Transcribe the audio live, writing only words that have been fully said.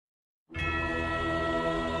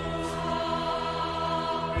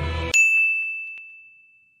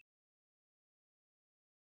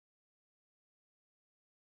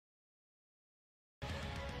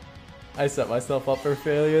I set myself up for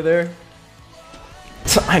failure there.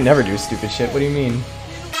 I never do stupid shit. What do you mean?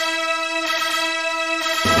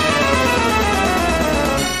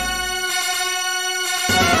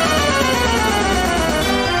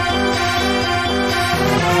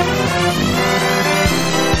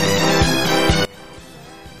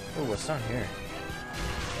 Oh, what's down here?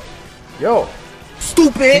 Yo!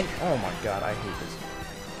 Stupid! Oh my god, I hate this.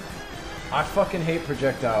 I fucking hate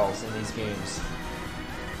projectiles in these games.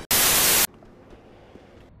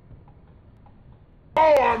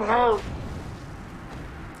 Oh, I'm hurt!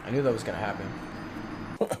 I knew that was gonna happen.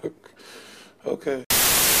 Okay.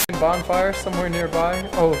 Bonfire somewhere nearby.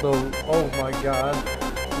 Oh, oh my god.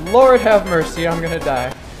 Lord have mercy, I'm gonna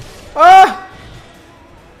die. Ah!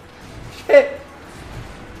 Shit!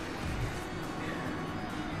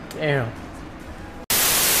 Damn.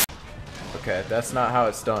 Okay, that's not how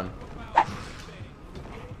it's done.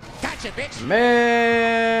 Gotcha, bitch!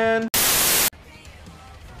 Man!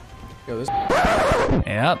 Yo, this.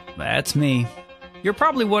 Yep, that's me. You're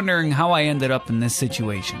probably wondering how I ended up in this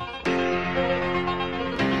situation.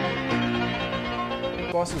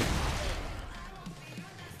 Awesome.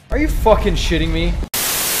 Are you fucking shitting me?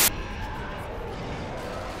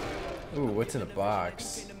 Ooh, what's in the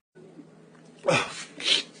box? Oh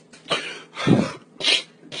shit!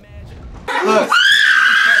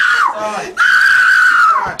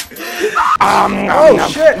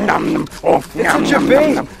 It's a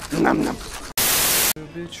jabang!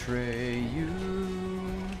 Betray you.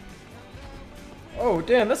 Oh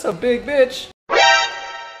damn, that's a big bitch.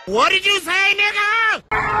 What did you say, nigga?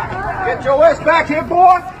 Get your ass back here,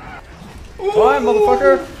 boy! Climb,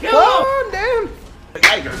 motherfucker! Oh damn!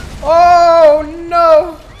 Oh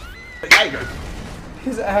no!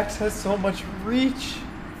 His axe has so much reach.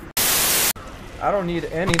 I don't need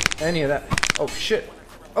any of that. Oh shit!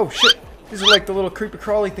 Oh shit! These are like the little creepy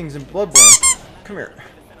crawly things in Bloodborne. Come here.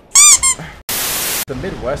 The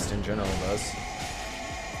Midwest in general does.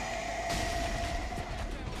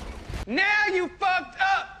 Now you fucked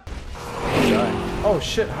up! Oh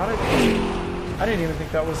shit, how did... I didn't even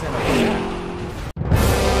think that was in a attack.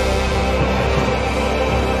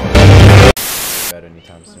 Bed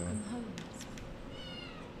anytime soon.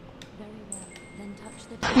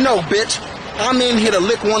 No, bitch. I'm in here to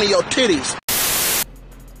lick one of your titties.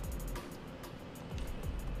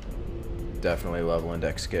 Definitely leveling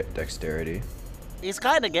dexterity. He's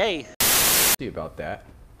kinda gay. See about that.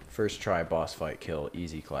 First try, boss fight, kill,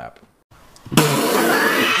 easy clap.